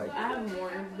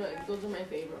but those are my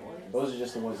favorite ones. Those are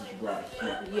just the ones that you brought.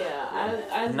 Yeah,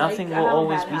 I Nothing like, will I have a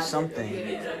always bad be habit something. of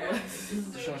getting Midwest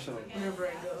whenever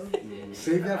I go.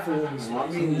 Save that for when we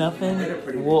start.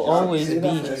 Nothing will always Save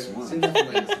that for be. next one. Save that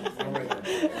for next one.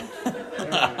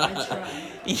 I try.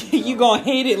 You gonna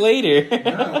hate it later.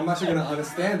 No, I'm actually gonna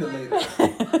understand it later.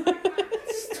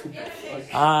 Stupid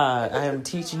fuck. I am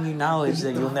teaching you knowledge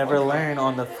that you'll never learn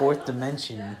on the fourth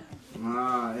dimension.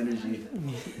 Energy.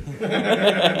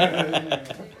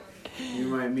 You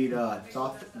might meet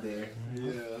Thoth there.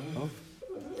 Yeah. Oh.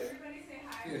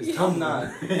 It's tongue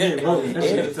knot. That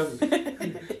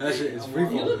shit is free You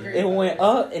look fall. great. It went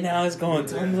up and now it's going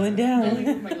tumbling I down.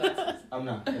 like my glasses. I'm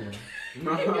not. I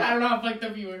don't know how fucked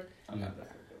up you were. I'm not.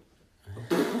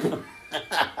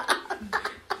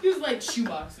 He was like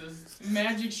shoeboxes.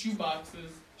 Magic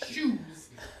shoeboxes.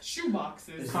 Shoe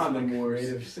boxes. Condom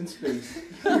wars in space.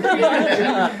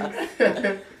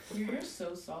 You're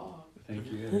so soft.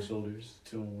 Thank you. And shoulders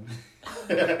 2 on 1.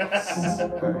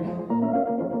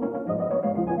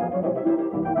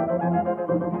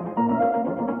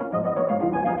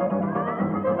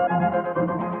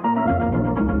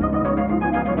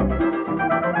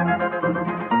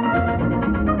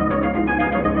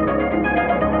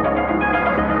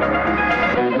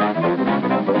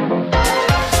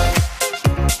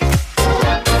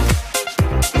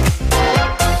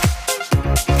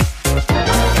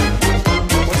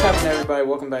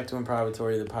 Welcome back to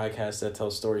Improvatory, the podcast that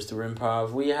tells stories through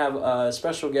improv. We have a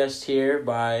special guest here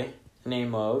by the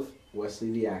name of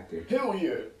Wesley the actor. Hell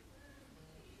yeah.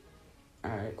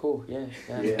 Alright, cool. Yeah.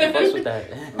 Yeah. Fucks with that.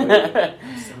 Oh, yeah.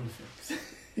 Sound effects.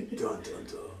 Dun, dun,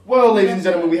 dun. Well, ladies and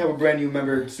gentlemen, we have a brand new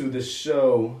member to the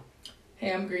show.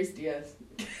 Hey, I'm Grace Diaz.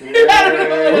 I Hey. don't know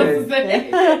what else to say.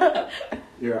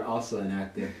 You're also an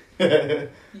actor. That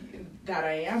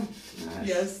I am. Nice.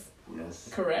 Yes, Yes.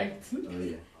 correct. Oh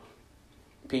yeah.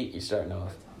 Pete, you're starting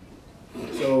off.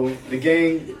 So, the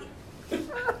gang, we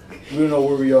don't know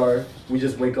where we are. We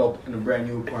just wake up in a brand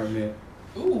new apartment.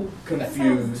 Ooh,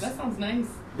 Confused. That sounds nice.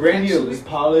 Brand new. Actually. It's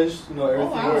polished. You know,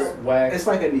 everything wow. is waxed. It's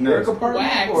like a New York Nice. apartment.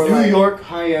 Wax. Or New like, York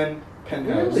high-end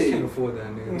penthouse. Really? Can't afford that,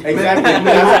 nigga.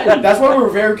 Exactly. That's why we're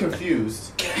very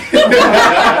confused.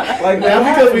 Like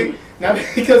not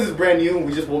because it's brand new and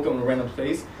we just woke up in a random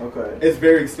place. Okay. It's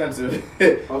very expensive.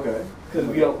 Okay. Because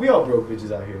we all broke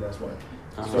bitches out here. That's why.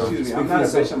 Uh-huh. So, Excuse me. speak I'm for not a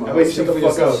yourself. bitch. I'm a Wait, host. shut the Speak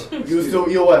for fuck up. You was still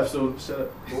EOF, so shut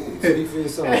up. Speak for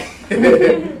yourself.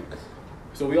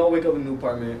 So we all wake up in a new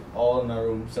apartment, all in our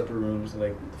room, separate rooms.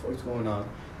 Like, what the fuck's going on?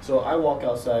 So I walk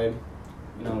outside.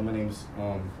 You know, my name's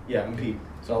I'm Pete.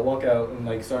 So I walk out and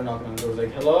like start knocking on the doors.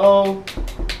 Like, hello,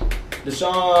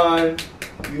 Deshaun,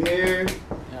 you here?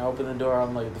 And I open the door,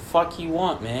 I'm like, the fuck you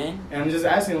want, man? And I'm just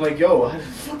asking, like, yo, how the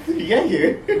fuck did you get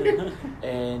here?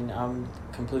 And I'm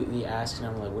completely asking,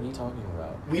 I'm like, what are you talking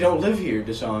about? We don't live here,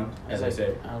 Deshaun, as I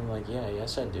say. I'm like, yeah,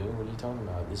 yes I do. What are you talking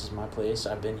about? This is my place.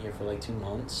 I've been here for like 2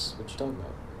 months. What you talking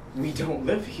about? We don't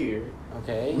live here.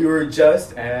 Okay. We were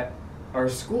just at our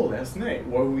school last night.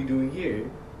 What were we doing here?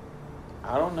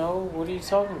 I don't know. What are you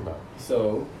talking about?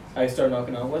 So I start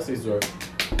knocking on Wesley's door.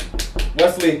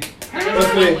 Wesley! I don't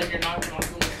Wesley! know, like you're knocking on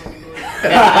someone's fucking door.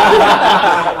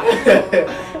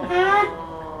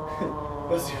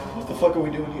 Wesley, what the fuck are we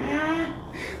doing here?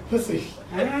 Wesley,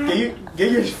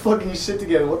 get your fucking shit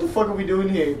together. What the fuck are we doing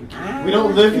here? We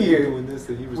don't live here. Doing this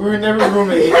that he was We were never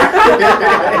roommates.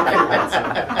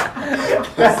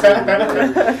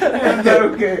 That's not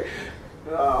okay.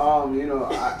 I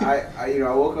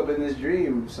woke up in this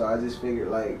dream, so I just figured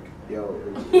like, yo,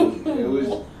 it was,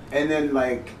 and then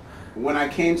like when I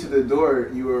came to the door,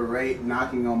 you were right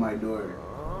knocking on my door,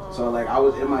 so like I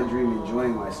was in my dream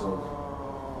enjoying myself,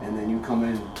 and then you come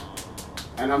in,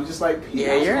 and I'm just like,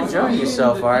 Yeah, you're enjoying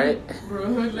yourself, alright? Bro,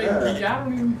 like, Yeah. y'all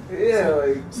don't even... Yeah,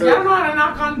 like y'all don't know how to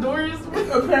knock on doors?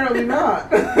 apparently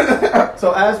not.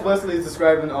 So as Wesley is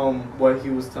describing what he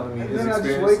was telling me And his then I just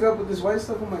experience. wake up with this white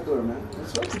stuff on my door, man.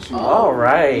 What's up with you?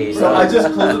 Alright. So I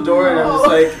just closed the door and I'm just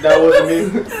like, that wasn't me.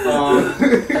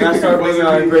 And I started banging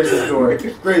on Grace's door.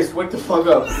 Grace, wake the fuck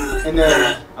up. And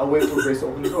then I wait for Grace to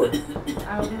open the door.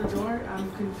 I open the door.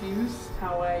 I'm confused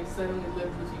how I suddenly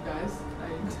lived with you guys.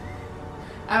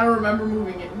 I don't remember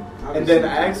moving in. And then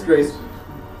I asked Grace,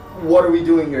 what are we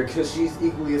doing here? Because she's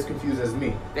equally as confused as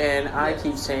me. And I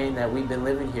keep saying that we've been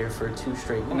living here for 2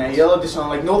 straight months. And I yell at Deshaun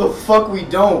like, no the fuck we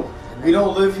don't. We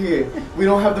don't live here. We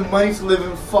don't have the money to live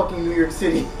in fucking New York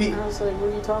City. And I was like, what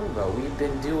are you talking about? We've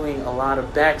been doing a lot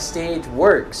of backstage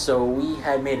work, so we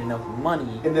had made enough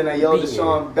money. And then I yell at to be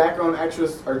Deshaun, babackground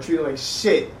actors are treated like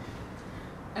shit.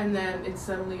 And then it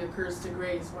suddenly occurs to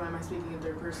Grace, why am I speaking in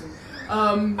third person?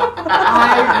 I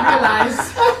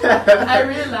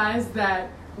realized that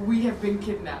we have been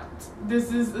kidnapped. We've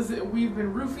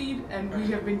been roofied and we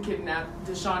have been kidnapped.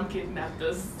 Deshaun kidnapped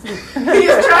us. He's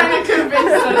trying to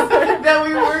convince us that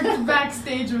we worked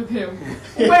backstage with him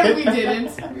when we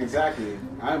didn't. Exactly.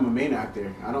 I'm a main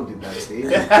actor. I don't do backstage.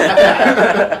 What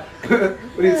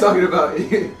are you talking about?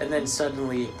 And then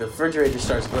suddenly the refrigerator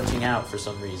starts glitching out for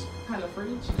some reason. What kind of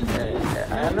fridge?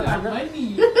 I know.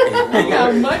 Money. I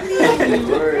got money.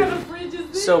 What kind of fridge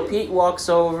is this? So Pete walks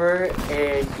over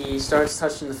and he starts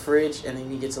touching the fridge, and then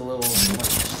he gets a little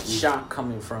shock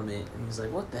coming from it, and he's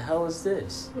like, "What the hell is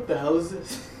this?" What the hell is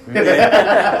this?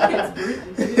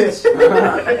 It's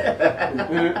British.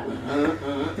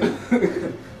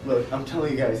 Look, I'm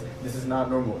telling you guys, this is not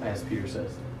normal, as Peter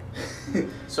says.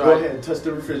 So Go ahead, touch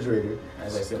the refrigerator,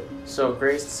 as I said. So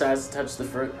Grace decides to touch the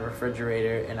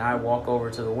refrigerator, and I walk over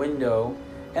to the window,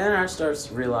 and then I start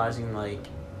realizing, like,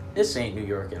 this ain't New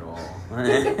York at all.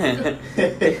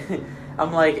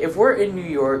 I'm like, if we're in New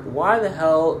York, why the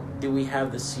hell do we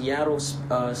have the Seattle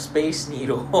Space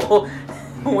Needle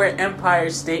where Empire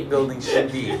State Building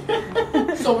should be?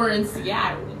 So we're in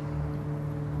Seattle.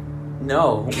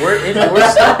 No, we're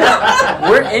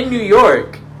in New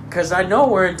York. Because I know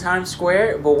we're in Times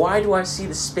Square, but why do I see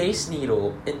the Space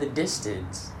Needle in the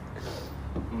distance?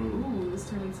 Ooh, this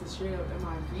turned into straight up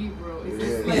MIB, bro. It's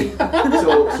Yeah. just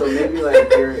like So maybe like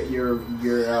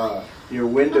your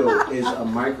window is a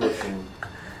microphone.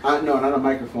 No, not a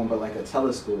microphone, but like a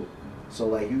telescope. So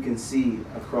like you can see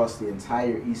across the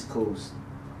entire East Coast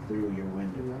through your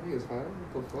window. I think it's fine.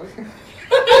 What the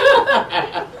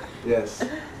fuck? Yes.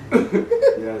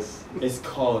 Yes. It's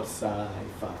called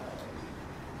sci-fi.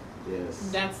 Yes.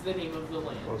 that's the name of the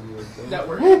land Oh, yeah. that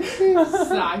we're in.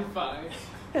 Sci-fi.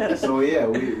 So yeah,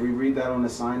 we read that on the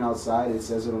sign outside. It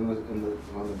says it on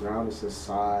the ground. It says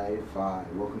sci-fi.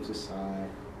 Welcome to sci.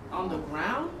 On the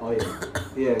ground? Oh yeah,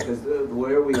 yeah. Because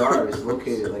where we are is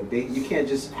located. Like you can't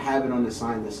just have it on the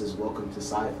sign that says "Welcome to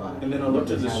Sci-Fi." And then I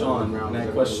looked at You have it on Deshaun the ground, and I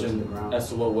it's like, "Welcome to questioned the ground." as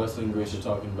to what Wesley and Grace are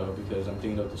talking about because I'm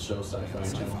thinking of the show Sci-Fi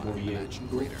on Channel 48.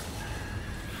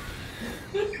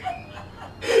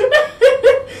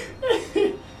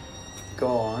 Go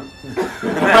on.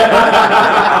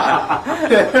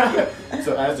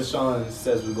 So as Deshaun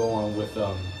says, we go on with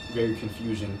very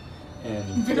confusion and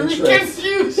Very interest.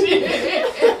 confusion.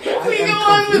 We go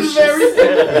on with very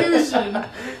confusion.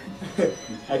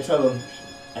 I tell him,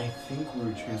 I think we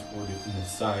were transported in the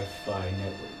Sci-Fi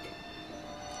network.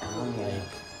 I'm like,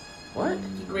 what?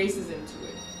 Grace is into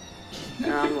it.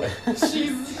 And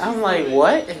She's I'm like,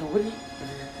 what? What do you...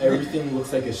 Everything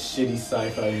looks like a shitty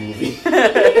sci-fi movie. From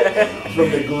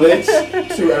the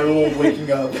glitch to everyone waking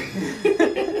up.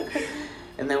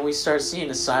 And then we start seeing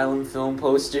asylum film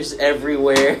posters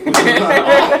everywhere.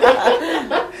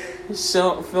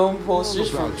 So film posters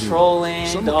from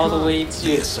Trollland all the way to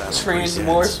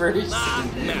Transmorphers,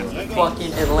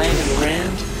 fucking Atlantic Rim.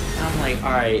 And I'm like,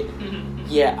 all right,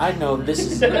 yeah, I know this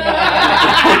is. you think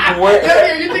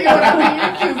what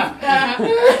I'm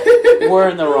thinking? We're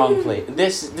in the wrong place.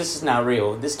 This is not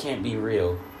real. This can't be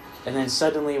real. And then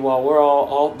suddenly, while we're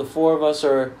all the four of us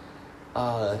are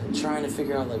trying to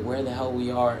figure out like where the hell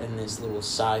we are in this little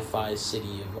sci-fi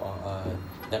city of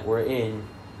that we're in,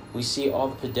 we see all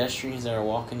the pedestrians that are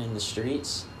walking in the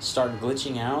streets start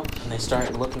glitching out, and they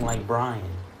start looking like Brian.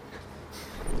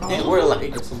 And we're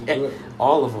like,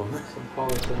 all of them. Some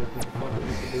politics.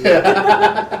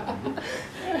 And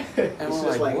It's we're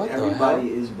just like what the everybody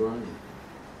hell? is Brian,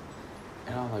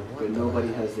 And I'm like, what but the nobody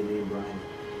hell? has the name Brian.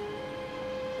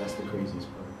 That's the craziest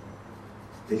part.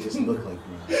 They just look like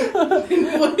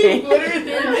Brian. what are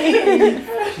their names?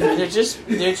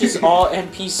 They're just all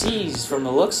NPCs from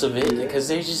the looks of it, because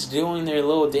they're just doing their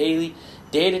little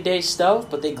day-to-day stuff,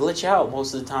 but they glitch out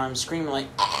most of the time, screaming like,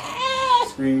 ah!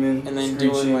 Screaming, And then screeching,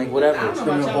 doing like I whatever. don't know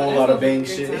Screaming about a whole y'all, lot of that bang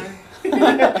sounds shit. like a good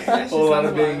time. That Whole lot of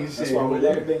sounds bang wild. shit. That's why we're Whole lot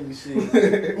there. of bang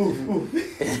shit. Oof, oof.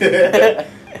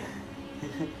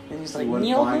 And he's See like, one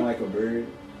 "Neil?" flying like a bird.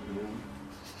 You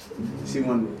know? See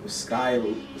one sky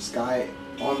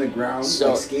on the ground,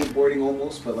 So- like skateboarding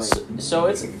almost, but like. So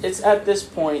it's at this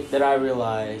point that I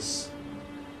realize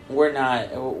we're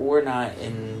not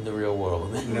in the real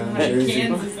world. We're not in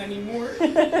Kansas anymore. So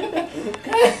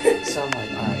I'm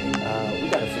like, all right, we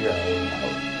gotta figure out a way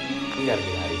out. We gotta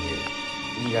get out of here.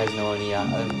 You guys know any?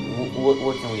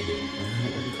 What can we do?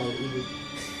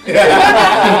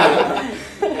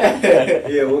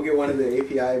 Yeah, we'll get one of the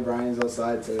API Brian's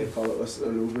outside to follow us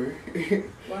an Uber.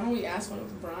 Why don't we ask one of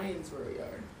the Bryans where we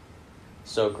are?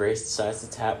 So Grace decides to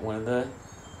tap one of the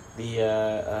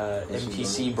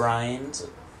NPC Brians,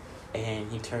 and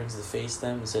he turns to face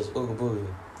them and says, "Ooga booga,"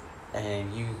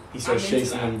 and you. He starts I'm into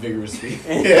chasing that. them vigorously.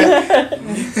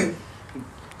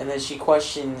 she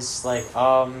questions like,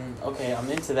 okay, I'm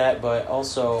into that, but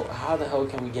also, how the hell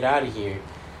can we get out of here?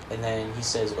 And then he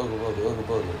says, ooga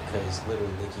booga, because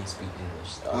literally they can't speak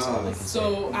English. That's all they can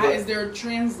So, say. is there a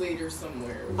translator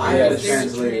somewhere? I am a Is there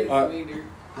translator.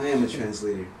 I am a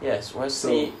translator. Yes,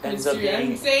 Wesley ends up I'm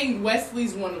being... saying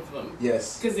Wesley's one of them.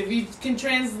 Yes. Because if he can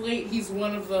translate, he's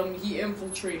one of them. He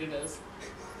infiltrated us.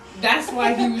 That's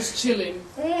why he was chilling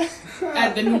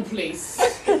at the new place.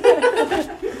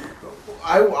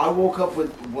 I woke up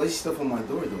with white stuff on my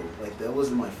door though. Like that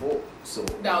wasn't my fault. So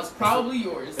That was probably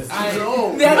yours. No, That's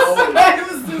no. what I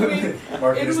was doing.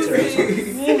 Marcus It was territory.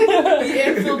 his. He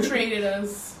infiltrated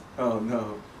us. oh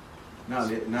no, not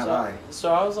So, I.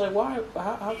 so I was like, why?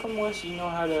 How come Wes, you know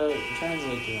how to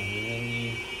translate to him? And then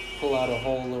you pull out a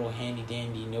whole little handy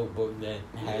dandy notebook that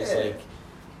has Yeah. like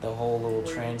the whole little Where'd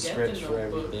you get the transcripts for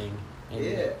notebook? everything. And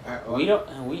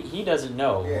Yeah. he doesn't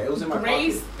know. Yeah, it was in my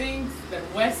Grace pocket. thinks that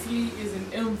Wesley is an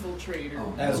infiltrator.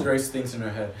 Oh. As Grace thinks in her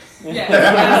head. Yes,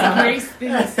 as Grace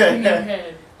thinks in her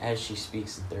head. As she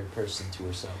speaks in third person to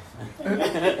herself.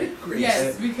 Grace.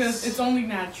 Yes, because it's only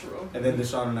natural. And then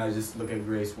Deshaun and I just look at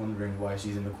Grace, wondering why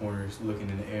she's in the corners, looking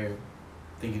in the air,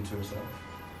 thinking to herself,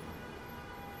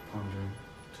 pondering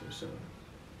to herself.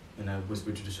 And I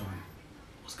whispered to Deshaun,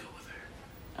 "Let's go with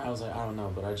her." I was like, I don't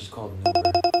know, but I just called an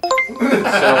Uber.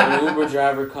 So the Uber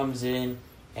driver comes in,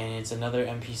 and it's another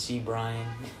NPC, Brian.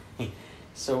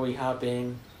 So we hop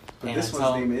in, But and this I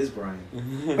tell one's him, name is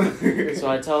Brian. so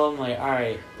I tell him like, all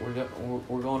right,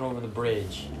 we're going over the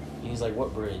bridge. And he's like,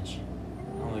 what bridge?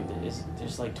 I'm like,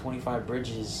 there's like 25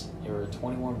 bridges or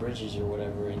 21 bridges or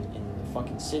whatever in the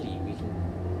fucking city. We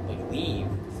can like leave.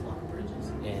 There's a lot of bridges.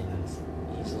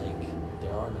 And he's like,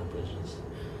 there are no bridges.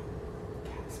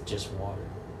 It's just water.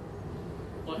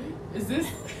 What? Is this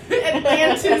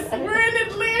Atlantis? We're in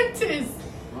Atlantis!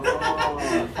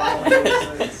 Oh, finally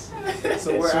makes sense.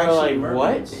 So we're So actually like,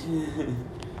 mermaids. what?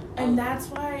 And that's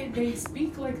why they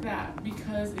speak like that,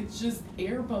 because it's just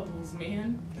air bubbles,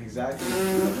 man. Exactly. We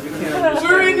can't understand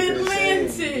We're in what they're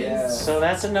Atlantis. saying. Yeah. So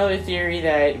that's another theory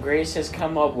that Grace has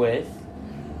come up with,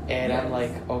 and I'm Yes.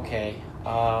 like, okay,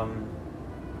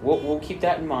 we'll keep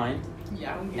that in mind.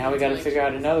 Yeah, I'm Now we got to figure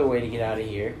out another way to get out of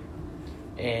here,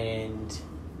 and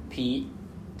Pete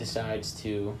decides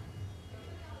to.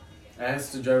 I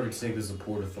asked the driver to take us to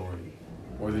Port Authority,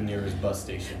 or the nearest bus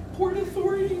station. Port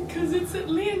Authority, because it's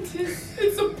Atlantis.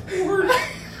 It's a port.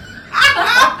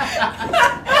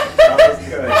 That was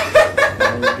good.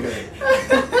 That was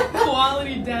good.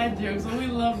 Quality dad jokes, and we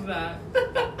love that.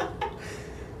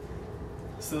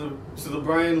 So the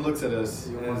Brian looks at us.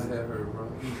 You and want that hurt, bro?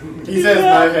 he says,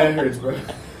 "My head hurts, bro."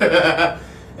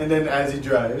 And then as he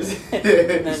drives, And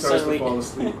then He starts suddenly, to fall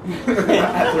asleep. and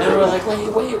we're like, wait,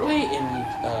 and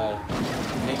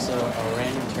he makes a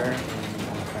random turn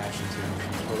and we crash into a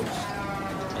post,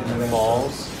 and then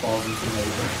falls. falls into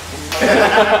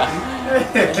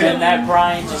And then that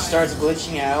Brian just starts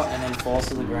glitching out and then falls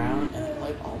to the ground, and then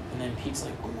and then Pete's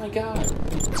like, oh my god.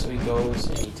 So he goes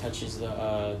and he touches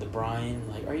the Brian,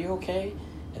 like, are you okay?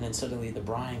 And then suddenly the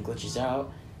Brian glitches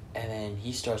out, and then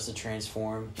he starts to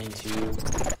transform into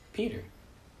Peter.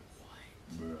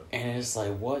 And it's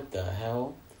like, what the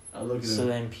hell? I look at So him.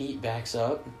 then Pete backs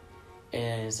up,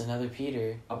 and it's another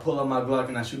Peter. I pull out my Glock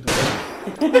and I shoot the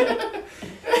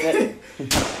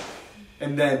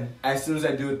And then, as soon as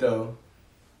I do it though,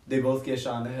 they both get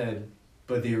shot in the head,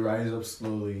 but they rise up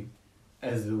slowly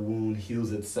as the wound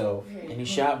heals itself. And he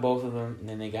shot both of them, and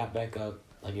then they got back up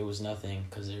like it was nothing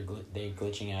because they're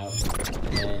glitching out,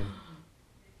 and then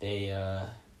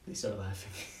They start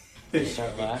laughing. they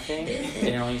start laughing, and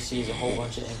then all you see is a whole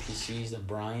bunch of NPCs of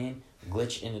Brian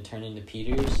glitch and turn into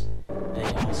Peters, and they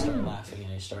all start laughing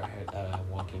and they start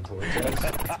walking towards us.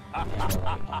 And we're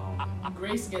like,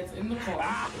 Grace gets in the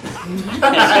car. She gets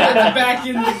back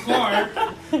in the car.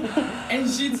 And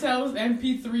she tells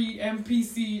MP3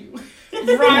 NPC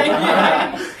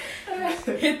Ryan,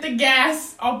 hit the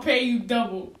gas, I'll pay you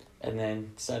double. and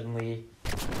then suddenly he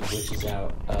glitches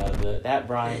out. That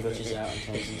Brian glitches out and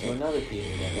turns into another Peter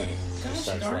that just Gosh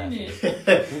starts darn laughing.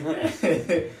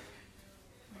 it.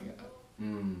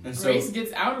 And so Grace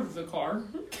gets out of the car.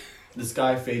 the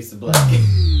sky fades to black.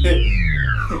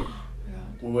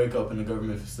 We wake up in a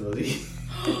government facility.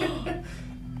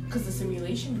 Because the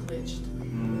simulation glitched.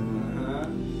 Uh-huh.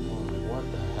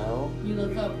 What the hell? We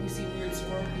look up, we see weird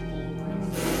squirrel people.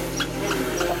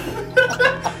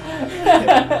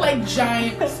 Like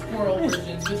giant squirrel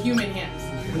versions with human hands,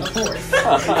 of course.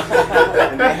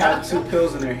 And they have two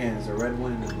pills in their hands, a red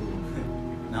one and a blue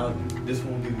one. Now this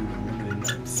won't give you remember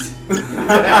the names.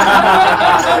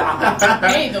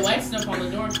 Hey, the white stuff on the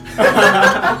door.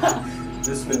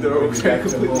 This The one door will was be back to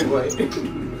completely home. white.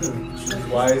 Choose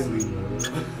wisely, bro.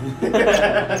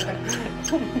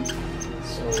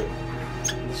 So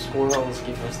the squirrels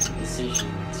give us the decision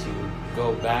to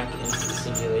go back into the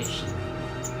simulation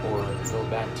or go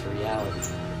back to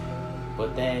reality.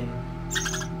 But then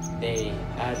they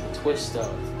add the twist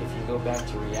of if you go back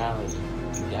to reality,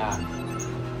 you die.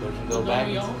 But if you go back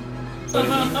You're You're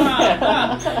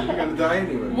gonna die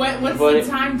anyway. What's But the it-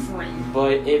 time frame?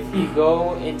 But if you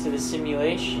go into the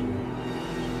simulation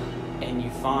and you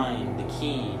find the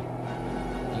key,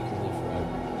 you can live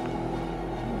forever.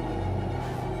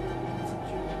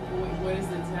 What is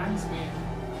the time span?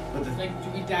 But the, Like, do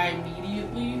we die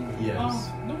immediately? Yes.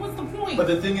 Oh, then what's the point? but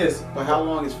the thing is, But how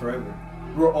long is forever?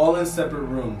 we're all in separate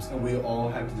rooms and we all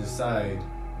have to decide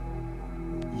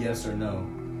yes or no.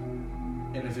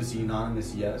 And if it's a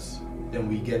unanimous yes, then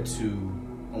we get to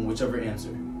on whichever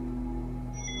answer.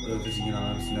 But if it's a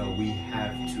unanimous no, we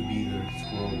have to be the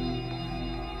scroll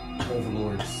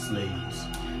overlord's slaves.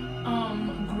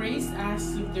 Grace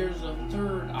asks if there's a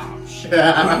third option.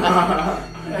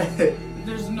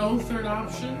 There's no third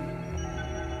option?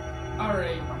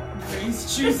 Alright. Grace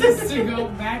chooses to go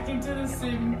back into the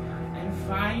sim and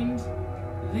find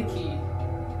the key.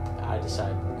 I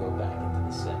decided to go back into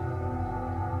the sim.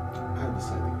 I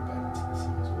decided to go back to the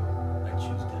sim as well. I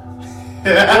choose death.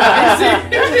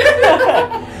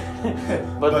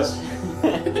 But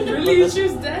Really? You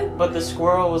choose death? But the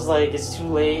squirrel was like, it's too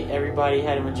late. Everybody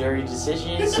had a majority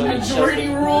decision, so he Majority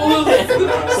shoved, rules.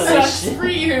 So they Sucks for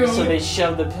you. so they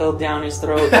shoved the pill down his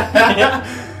throat,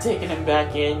 taking him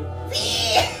back in.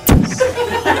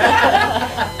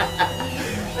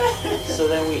 So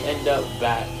then we end up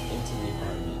back into the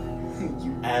apartment.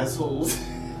 You assholes.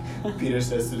 Peter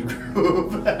says to the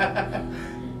group.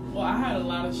 Well, I had a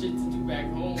lot of shit to do back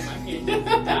home. I can't just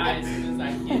die as soon as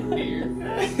I get there.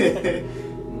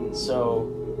 So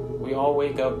we all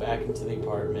wake up back into the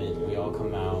apartment. We all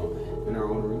come out. In our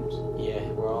own rooms. Yeah,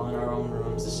 we're all in our own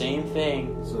rooms. The same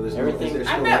thing. So there's Everything- No, is there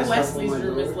I still bet light stuff on Wesley's my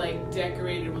room door? is like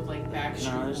decorated with like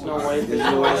Backstreet No, there's Boys. no way. There's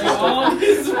no Like, light stuff. all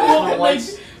his no like,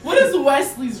 white- what does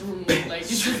Wesley's room look like?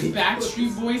 It's just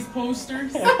Backstreet Boys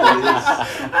posters.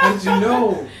 How did you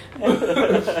know?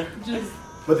 Just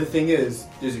But the thing is,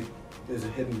 there's a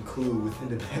hidden clue within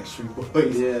the Backstreet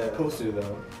Boys Yeah. poster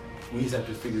though. We just have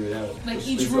to figure it out. Like, Which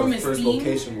each is room our is first themed?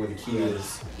 location where the key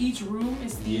is. each room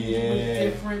is themed Yeah. with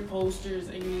different posters,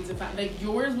 and you need to find. Like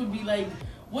yours would be like,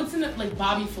 what's in it? Like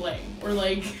Bobby Flay or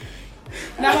like.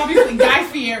 Not Bobby Flay, Guy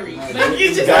Fieri. Like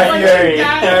you just Guy have like Fieri.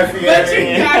 Guy Guy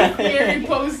Fieri. Guy Fieri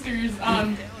posters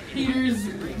on Peter's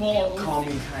walls. Call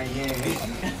me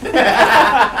Cayenne.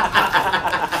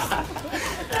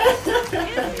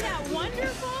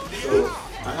 So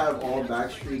I have all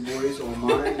Backstreet Boys on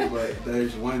mine, but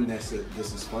there's one that's a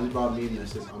SpongeBob meme that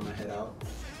says "I'ma head out,"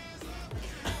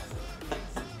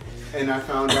 and I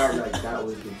found out like that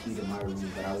was the key to my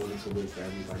room, but I wanted to wait for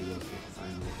everybody else to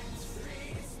find it.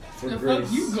 For The fuck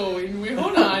Grace. you going? Wait,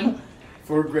 hold on.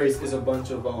 For Grace is a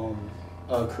bunch of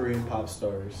Korean pop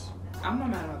stars. I'm not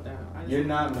mad about that. You're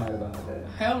not mad about that.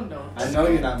 Hell no. I know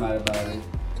you're not mad about it.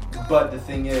 But the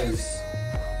thing is,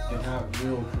 they're not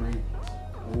real Korean.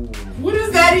 What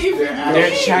does that even They're mean?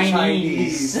 They're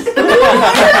Chinese. And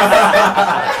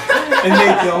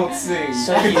they don't sing.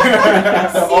 So you-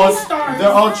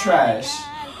 They're all trash.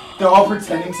 They're all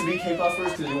pretending to be K-pop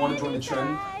stars because they want to join the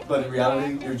trend, but in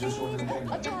reality, they're just joining the band.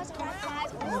 That's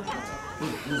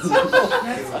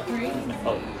crazy.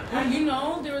 Oh. You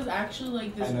know, there was actually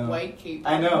like this I know. white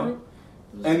K-pop I know. group.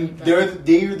 It was And like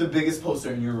they're the biggest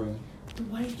poster in your room. the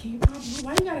white K-pop group?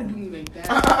 Why you gotta do me like that?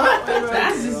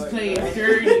 That's just playing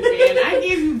dirty, man. I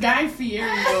gave you Guy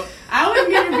Fieri, though. I would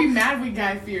never be mad with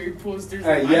Guy Fieri posters.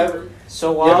 Alright, in my yeah. room.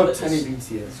 So You while have a the, tiny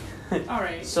BTS.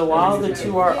 Alright. so while the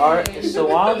two are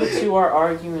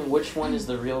arguing which one is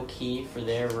the real key for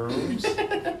their rooms,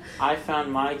 I found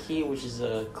my key, which is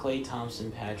a Klay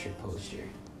Thompson Patrick poster.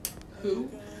 Who?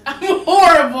 I'm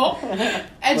horrible.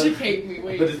 Educate me.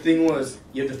 Wait. But the thing was,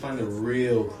 you have to find the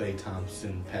real Klay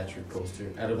Thompson Patrick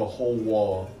poster out of a whole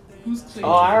wall. Who's Klay?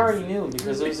 Oh, I already knew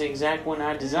because it was the exact one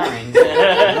I designed.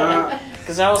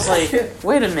 Because I was like,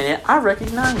 wait a minute, I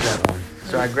recognize that one.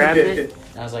 So I grabbed it.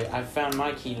 And I was like, I found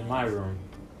my key to my room.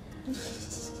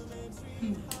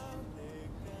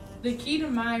 The key to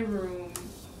my room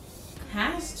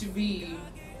has to be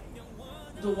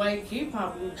the white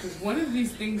K-pop group because one of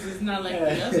these things is not like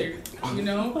the other. You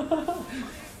know.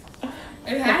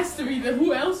 It has to be.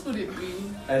 Who else would it be?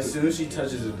 As soon as she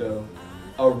touches it, though,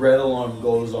 a red alarm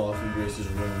goes off in Grace's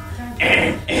room.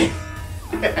 I'm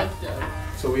fucked up.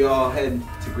 So we all head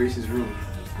to Grace's room.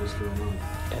 What's going on?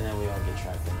 And then we all get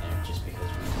trapped in there just because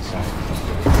we decided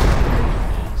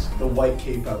The white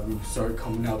K-pop group started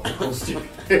coming out the poster.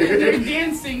 They're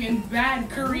dancing in bad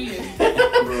Korean.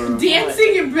 Bruh.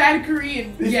 Dancing in bad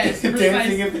Korean. Yes, Dancing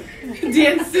precisely.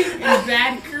 Dancing in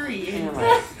bad Korean. And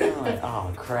I'm like,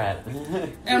 oh crap.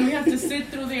 And we have to sit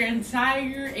through their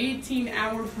entire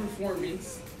 18-hour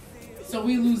performance. So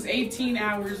we lose 18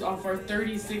 hours off our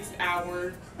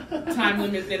 36-hour time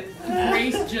limit that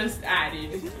Grace just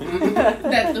added.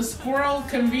 That the squirrel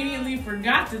conveniently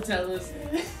forgot to tell us,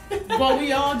 but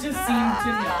we all just seem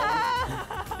to know.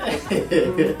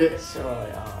 So we're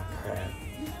like, oh crap.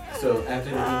 So after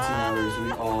the 18 hours,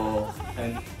 we all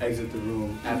exit the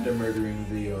room after murdering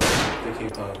the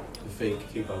fake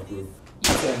K-pop group. I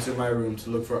enter my room to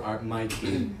look for my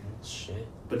key. Shit.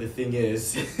 But the thing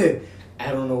is,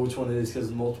 I don't know which one it is because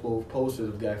there's multiple posters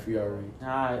of Guy Fieri.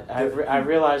 Nah, I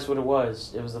realized what it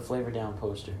was. It was the Flavor Town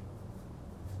poster.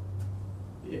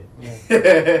 Yeah. Yeah.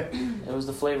 It was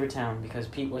the Flavor Town because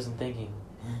Pete wasn't thinking.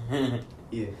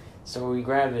 Yeah. So we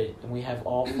grab it and we have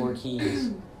all 4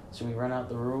 keys. So we run out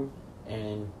the room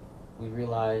and we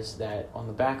realize that on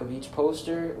the back of each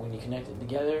poster, when you connect it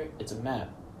together, it's a map.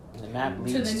 And the map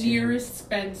leads To the nearest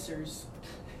Spencer's.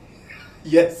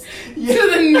 Yes. To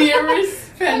the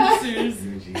nearest Spencer's.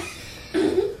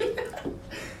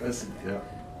 That's yeah.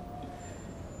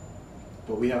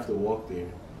 But we have to walk there,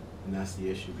 and that's the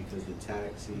issue because the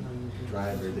taxi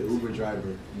driver, the Uber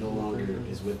driver, no longer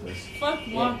is with us. Fuck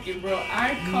walking, bro.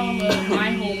 I call up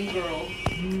my homegirl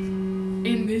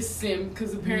in this sim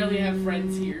because apparently I have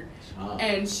friends here.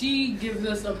 And she gives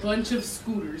us a bunch of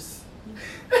scooters.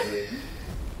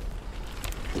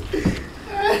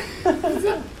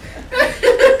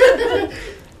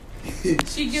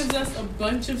 She gives us a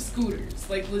bunch of scooters,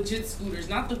 like legit scooters,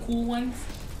 not the cool ones,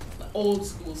 the old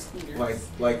school scooters.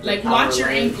 Like watch your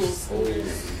Power ankles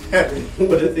Lines. scooters.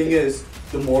 But the thing is,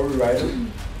 the more we ride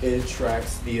them, it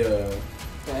attracts the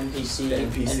NPC. The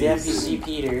And the NPCs. NPC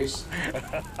Peters.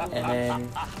 And then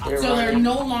they're So they're running.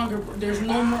 no longer, there's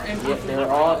no more NPC. Yeah,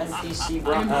 they're all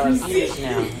NPC Peters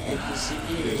now. NPC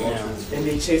Peters now. and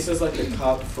they chase us like the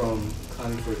cop from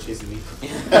Clowning for Chasing Me.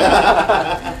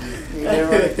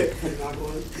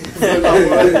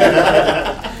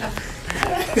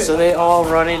 So they all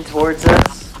run in towards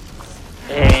us,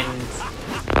 and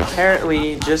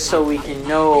apparently, just so we can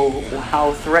know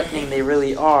how threatening they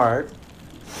really are,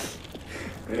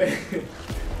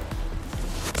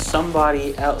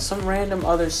 somebody else, some random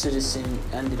other citizen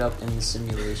ended up in the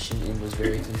simulation and was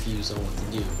very confused on what to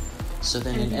do. So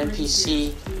then an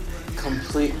NPC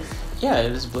yeah,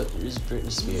 it was Britney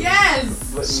Spears.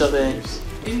 Yes! So then,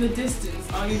 In the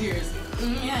distance, all you hear is,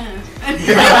 yeah.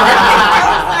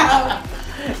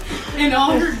 In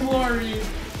all her glory,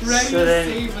 ready So to then-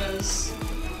 save us.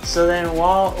 So then,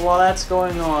 while that's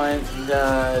going on,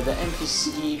 the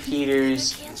NPC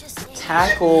Peters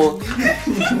tackle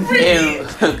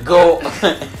and go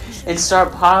and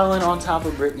start piling on top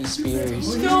of Britney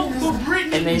Spears. No, but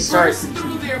Britney And they start- burst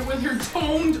through there with her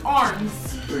toned arms.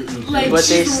 Like But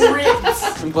they she's s- ripped.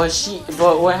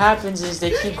 But what happens is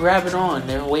they keep grabbing on.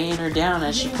 They're weighing her down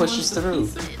as she pushes through.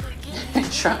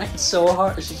 Trying so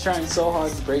hard. She's trying so hard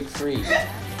to break free. Don't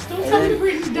And tell me then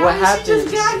Britney died. what She happens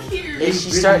just got here. is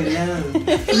she starts.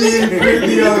 Leave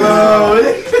me alone.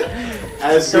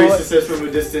 As So- Grace says from a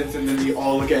distance, and then they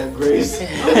all look at Grace.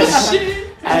 Oh, shit.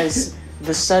 As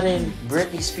the sudden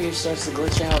Britney Spears starts to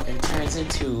glitch out and turns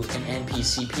into an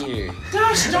NPC Peter.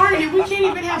 Gosh darn it, we can't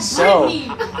even have So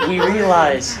Britney. we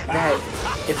realize that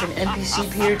if an NPC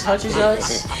Peter touches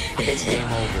us, it's game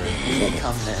over. We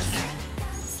become them.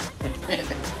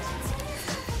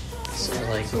 So we're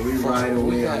like, So we fuck, ride we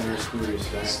away got- on our scooters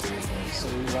faster. So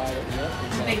we ride it. Yep,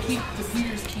 They exactly. the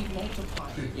Peters keep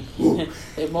multiplying.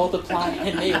 They multiply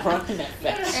and they run at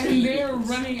fast And speed. they're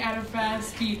running at a fast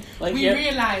speed. Like, We yeah.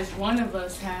 realize one of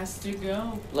us has to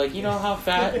go. Like, you know how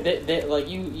fast they like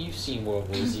you've seen World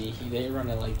War Z. They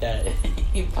running like that.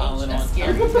 Piling on That's top.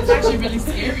 scary. That's actually really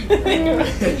scary.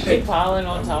 They piling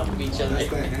on top of each other. That's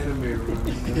that anime run.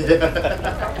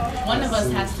 One of us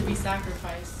has to be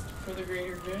sacrificed for the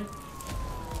greater good.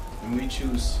 And we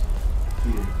choose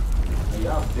Peter.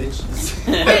 Y'all bitches.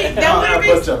 Wait, that Y'all would've a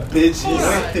been- bunch of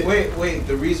bitches. Wait.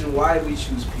 The reason why we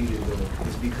choose Peter though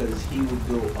is because he would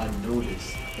go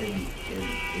unnoticed in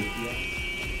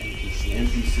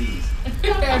NPCs.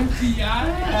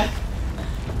 MPI.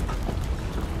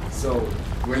 So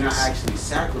we're not actually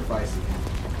sacrificing him,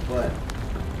 but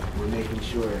we're making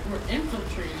sure. We're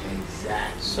infiltrating.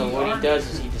 Exactly. So what he does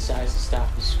is he decides to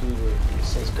stop the scooter and he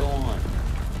says, "Go on,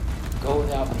 go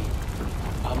without me.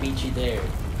 I'll meet you there."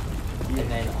 And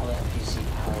then all the NPC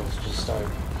pals just start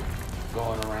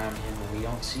going around him and we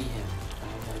don't see him.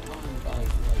 I'm like,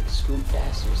 scoot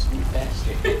faster, scoot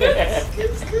faster.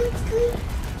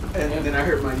 And then I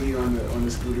hurt my knee on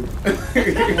the scooter.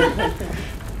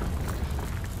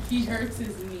 He hurts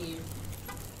his knee.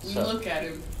 We So- look at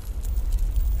him.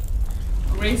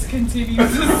 Grace continues to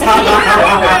steer away.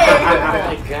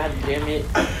 Like, God damn it.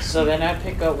 So then I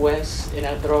pick up Wes and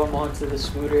I throw him onto the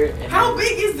scooter. And How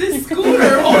big is this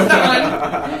scooter? Hold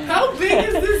on. How big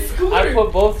is this scooter? I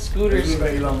put both scooters.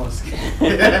 Elon Musk.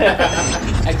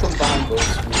 I combine both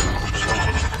scooters.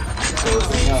 So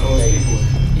it's enough, So like,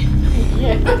 skateboard.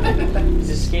 yeah. It's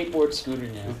a skateboard scooter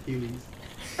now.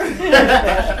 Oh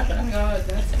my God,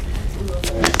 that's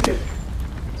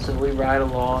So we ride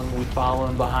along, we follow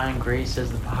him behind Grace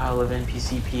as the pile of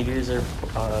NPC Peters are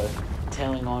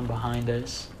tailing on behind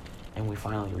us, and we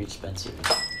finally reach Spencer.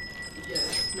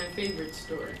 yes, my favorite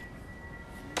store.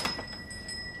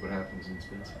 What happens in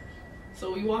Spencer?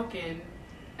 So we walk in,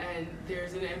 and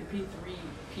there's an MP3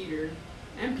 Peter.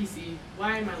 NPC.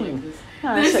 Why am I like this?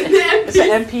 There's It's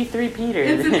an MP3 Peter.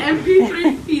 It's an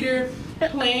MP3 Peter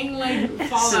playing like It's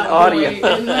Fallout an audio. Boy.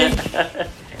 And,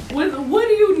 like, what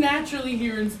do you naturally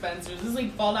hear in Spencer's? This is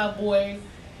like Fallout Boy,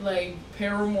 like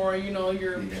Paramore. You know,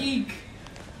 your Yeah. peak.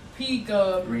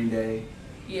 Green Day.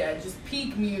 Yeah, just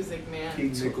peak music, man.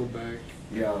 Peak Nickelback.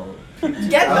 Yo.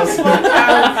 Get the fuck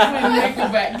out with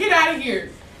Nickelback. Get out of here.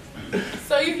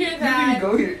 So you hear You that, need to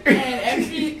go here. and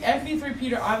FP3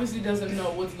 Peter obviously doesn't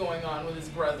know what's going on with his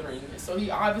brethren. So he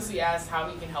obviously asks how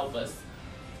he can help us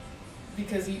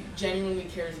because he genuinely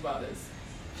cares about us.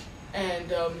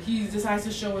 And he decides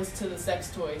to show us to the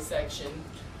sex toy section,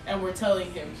 and we're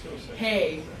telling him,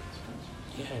 hey,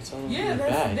 Yeah, it's all yeah, in the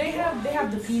that's, bag. they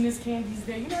have the penis candies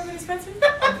there. You know what expensive? They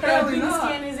have Apparently penis not.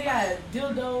 candies. They got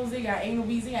dildos. They got anal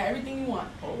beads. They got everything you want.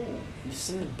 Oh. It's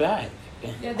in the bag.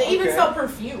 Yeah, they even Okay. sell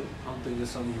perfume. I don't think it's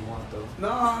something you want though. No,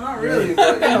 not really.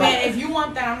 But, you know, Man, if you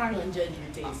want that, I'm not gonna judge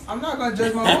your taste. I'm not gonna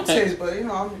judge my own taste, but you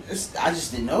know, I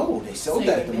just didn't know they sold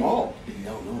that at the mall.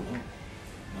 No.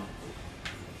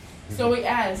 So we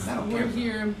asked, I don't we're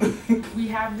care. here, we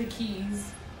have the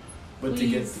keys. But to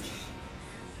get, Please.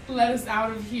 Let us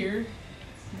out of here.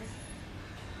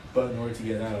 but in order to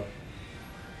get out,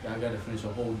 I gotta finish a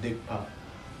whole dick pop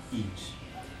each.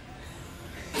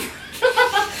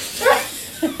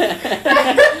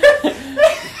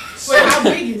 Wait, how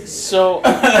big is it? So,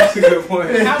 That's a good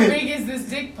point. How big is this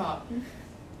dick pop?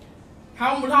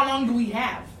 How long do we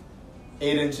have?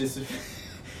 8 inches to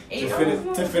Eight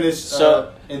finish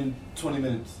So- in 20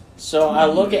 minutes. so I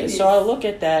look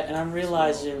at that and I'm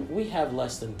realizing we have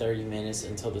less than 30 minutes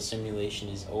until the simulation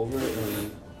is over and we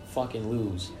fucking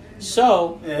lose.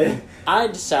 So Yeah. I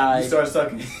You decide start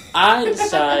sucking.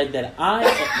 that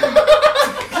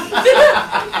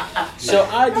So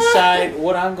I decide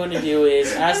what I'm going to do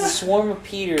is, as the swarm of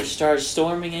Peters starts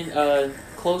storming in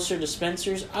closer to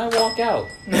Spencer's, I walk out.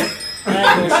 And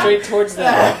I go straight towards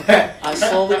them. I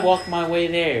slowly walk my way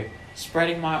there,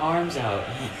 spreading my arms out,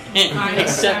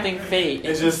 accepting fate.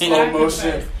 It's just slow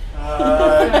motion.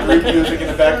 Greek music in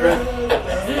the background.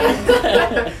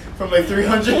 From like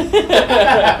 300.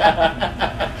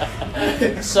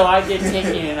 So I get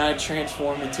taken and I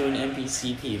transform into an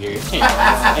NPC Peter.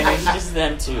 And it's just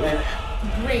them two.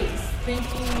 Grace,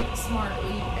 thinking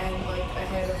smartly and like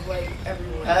ahead of like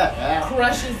everyone,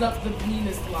 crushes up the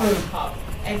penis lollipop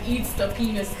and eats the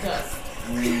penis dust.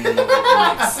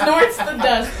 Snorts the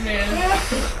dust, man.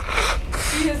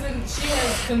 She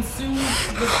has consumed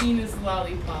the penis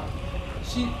lollipop.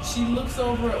 She looks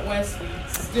over at Wesley,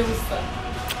 still stuck.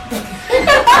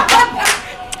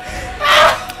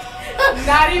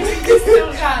 Not even, he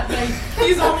still got like,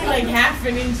 he's only like half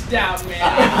an inch down,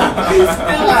 man. He's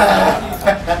still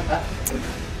stuck.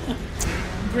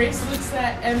 Grace looks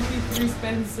at MP3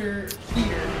 Spencer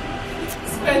here,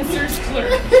 Spencer's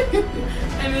clerk,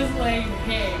 and is like,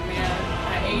 hey man, I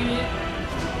ate it,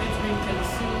 it's been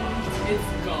consumed, it's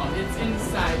gone, it's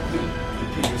inside me. The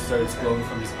Peter starts glowing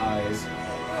from his eyes.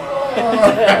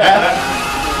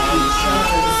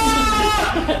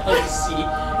 Let's see,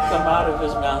 come out of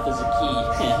his mouth is a key.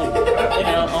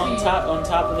 And on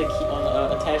top of the key,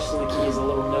 attached to the key is a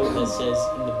little note that says,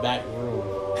 "In the back room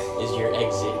is your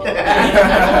exit."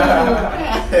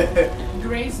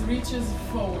 Grace reaches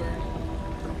forward,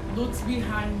 looks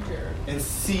behind her, And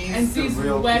sees, and the sees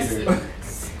real Wesley Peter.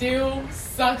 still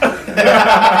sucking.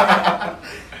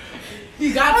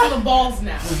 He got to the balls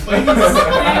now, but he's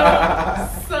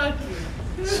still sucking.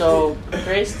 So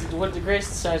what Grace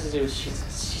decides to do is she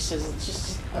says,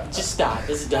 just stop.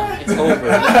 It's done. It's over.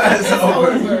 It's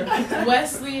over.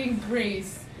 Wesley and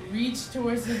Grace reach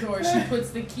towards the door. She puts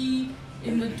the key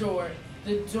in the door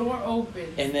The door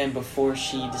opens. And then before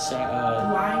she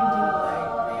decides, Blinding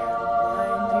light,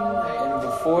 man. Blinding light. and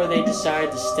before they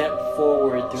decide to step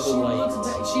forward through the She looks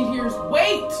light, back. She hears,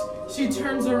 wait! She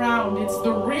turns around. It's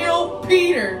the real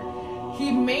Peter. He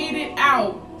made it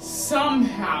out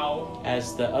somehow.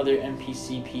 as the other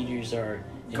NPC Peters are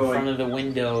in Going. front of the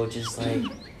window, just like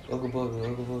ooga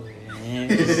booga, ooga booga, and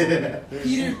just,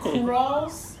 Peter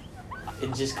crawls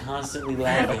and just constantly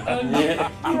laughing.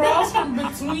 crawls from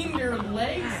between their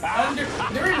legs under.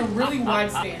 They're in a really wide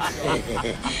stance. Though.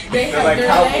 They have like their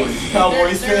cowboys. legs. Cowboy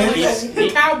they're stance.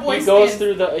 like cowboy He goes stance.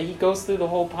 through the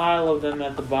whole pile of them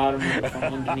at the bottom from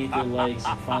underneath their legs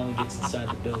and finally gets inside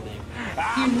the building.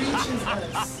 He reaches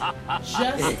us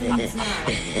just in time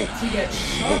to get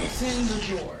shoved in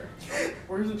the door.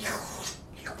 Where's it?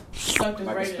 Sucked us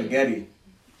Like right spaghetti.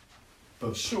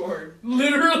 in. Sure,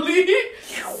 literally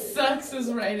sucks us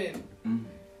right in. Mm.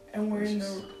 And we're in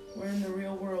the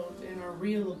real world in our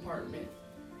real apartment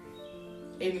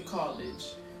in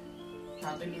college,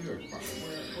 not the New York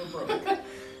apartment. We're broke.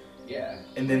 Yeah.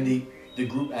 And then the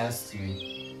group asks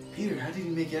me, Peter, how did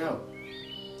you make it out?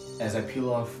 As I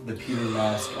peel off the Peter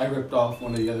mask, I ripped off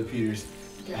one of the other Peters.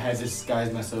 I had to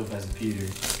disguise myself as a Peter.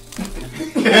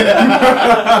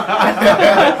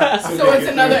 So it's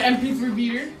another MP3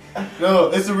 beater. No,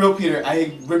 it's a real Peter.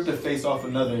 I ripped the face off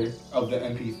another of the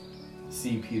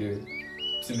NPC Peter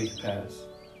to make it pass.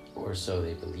 Or so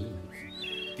they believe.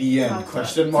 The end. Talk,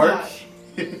 Question talk, mark. talk.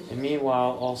 And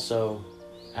meanwhile, also,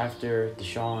 after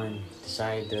Deshaun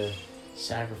decided to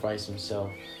sacrifice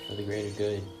himself for the greater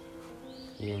good,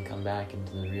 he didn't come back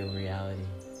into the real reality.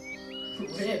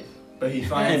 Rip. But he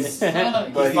finds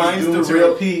Fuck. But He finds he's doomed the to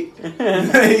real- repeat.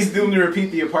 He's doomed to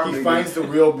repeat the apartment. he finds the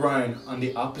real Brian on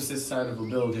the opposite side of a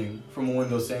building from a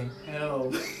window saying,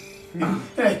 "Help."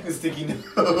 Sticky And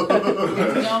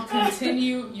note. y'all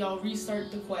continue, y'all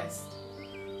restart the quest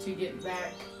to get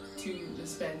back to the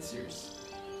Spencers.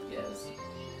 Yes.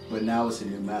 But now it's a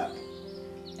new map.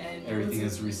 And Everything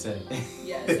is reset.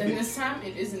 Yes, and this time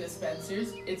it isn't a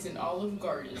Spencer's, it's an Olive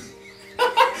Garden.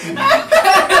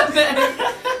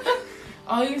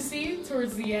 All you see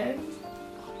towards the end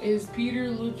is Peter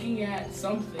looking at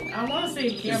something. I want to say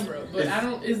a camera, but I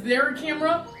don't. Is there a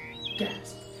camera?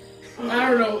 Gasp. I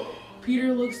don't know.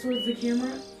 Peter looks towards the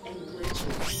camera and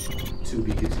glitches. To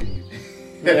be continued.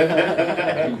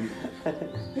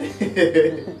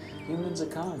 Humans are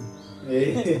con.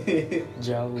 Hey.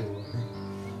 Joe.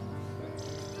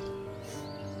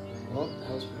 Well, that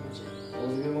was pretty much it. That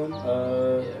was a good one.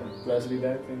 Glad to be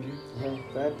back. Thank you.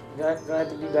 Yeah, glad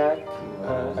to be back.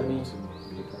 I mean,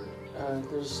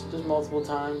 there's multiple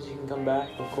times you can come back,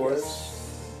 of course.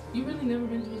 You really never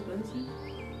been to a Spencer's?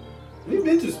 We've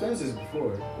been to Spencer's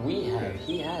before. We have.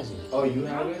 He hasn't. Oh, you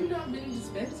How have you haven't? not been to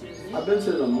Spencer's? I've been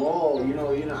to the mall, you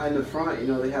know, in the front,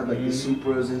 they have like the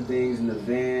Supras and things and the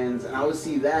vans, and I would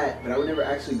see that, but I would never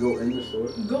actually go in the store.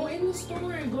 Go in the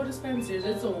store and go to Spencer's.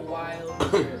 It's a wild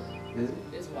trip. Is it?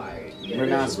 It's wired. We're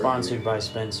not sponsored by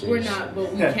Spencer's. We're not,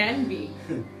 but we can be.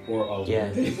 Or all. Yeah.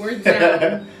 We're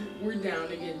down. We're down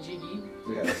to get jiggy.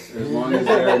 Yeah, as long as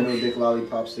there are no dick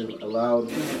lollipops allowed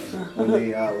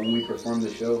when we perform the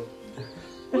show.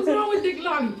 What's wrong with Dick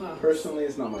Lollipop? Personally,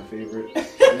 it's not my favorite.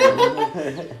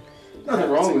 Nothing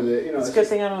wrong with it, It's a good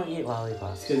thing I don't eat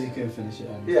lollipops. Because you couldn't finish it.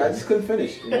 Yeah, I just couldn't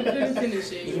finish. I couldn't finish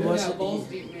it. He You wasn't got balls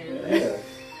deep, man. Yeah,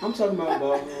 I'm talking about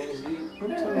balls deep. I'm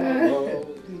talking about balls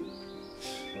deep.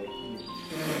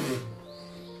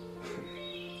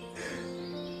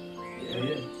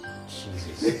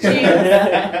 Jesus.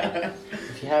 Yeah.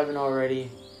 If you haven't already,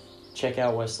 check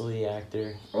out Wesley the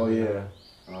Actor. Oh yeah.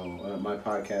 My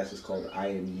podcast is called I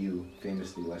Am You,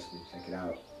 famously Wesley. Check it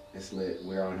out. It's lit.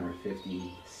 We're on our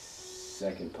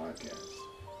 52nd podcast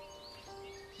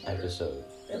Episode.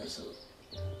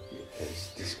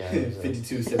 Because this guy is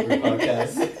 52 separate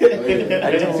podcasts. Oh, yeah.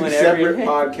 I do Two one separate every-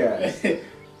 podcasts.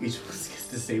 Each one gets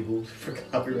disabled for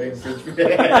copyright infringement.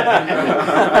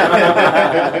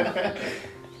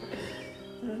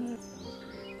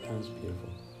 That was beautiful.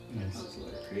 Yes.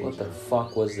 What the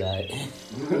fuck was that?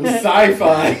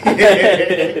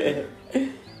 Sci-fi.